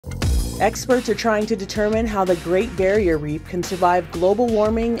Experts are trying to determine how the Great Barrier Reef can survive global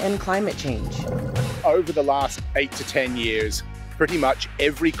warming and climate change. Over the last 8 to 10 years, pretty much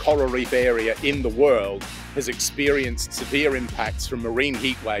every coral reef area in the world has experienced severe impacts from marine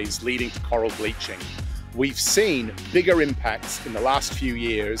heat waves leading to coral bleaching. We've seen bigger impacts in the last few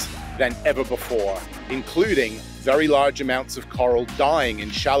years than ever before, including very large amounts of coral dying in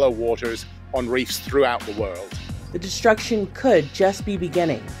shallow waters on reefs throughout the world. The destruction could just be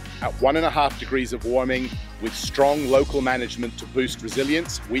beginning. At 1.5 degrees of warming, with strong local management to boost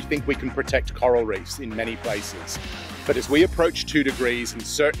resilience, we think we can protect coral reefs in many places. But as we approach 2 degrees, and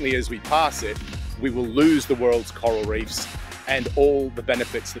certainly as we pass it, we will lose the world's coral reefs and all the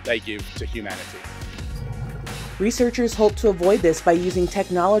benefits that they give to humanity. Researchers hope to avoid this by using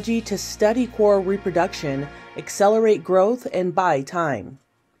technology to study coral reproduction, accelerate growth, and buy time.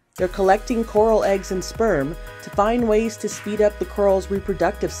 They're collecting coral eggs and sperm to find ways to speed up the coral's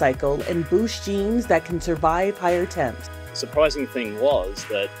reproductive cycle and boost genes that can survive higher temps. The surprising thing was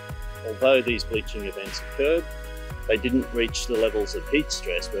that although these bleaching events occurred, they didn't reach the levels of heat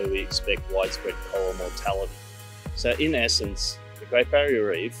stress where we expect widespread coral mortality. So in essence, the Great Barrier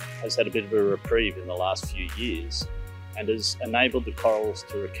Reef has had a bit of a reprieve in the last few years and has enabled the corals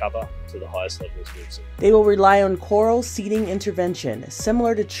to recover to the highest levels we've seen. They will rely on coral seeding intervention,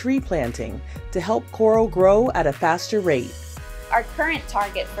 similar to tree planting, to help coral grow at a faster rate. Our current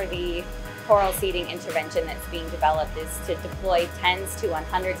target for the coral seeding intervention that's being developed is to deploy tens to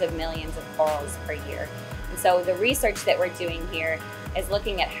hundreds of millions of corals per year. And so the research that we're doing here is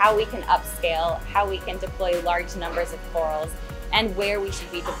looking at how we can upscale, how we can deploy large numbers of corals, and where we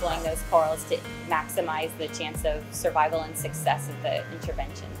should be deploying those corals to maximize the chance of survival and success of the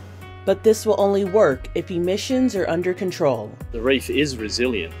intervention. But this will only work if emissions are under control. The reef is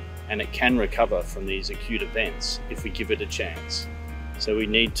resilient and it can recover from these acute events if we give it a chance. So we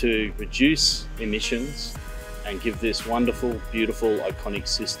need to reduce emissions and give this wonderful, beautiful, iconic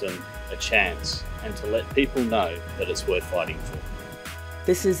system a chance, and to let people know that it's worth fighting for.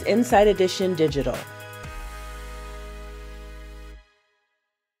 This is Inside Edition Digital.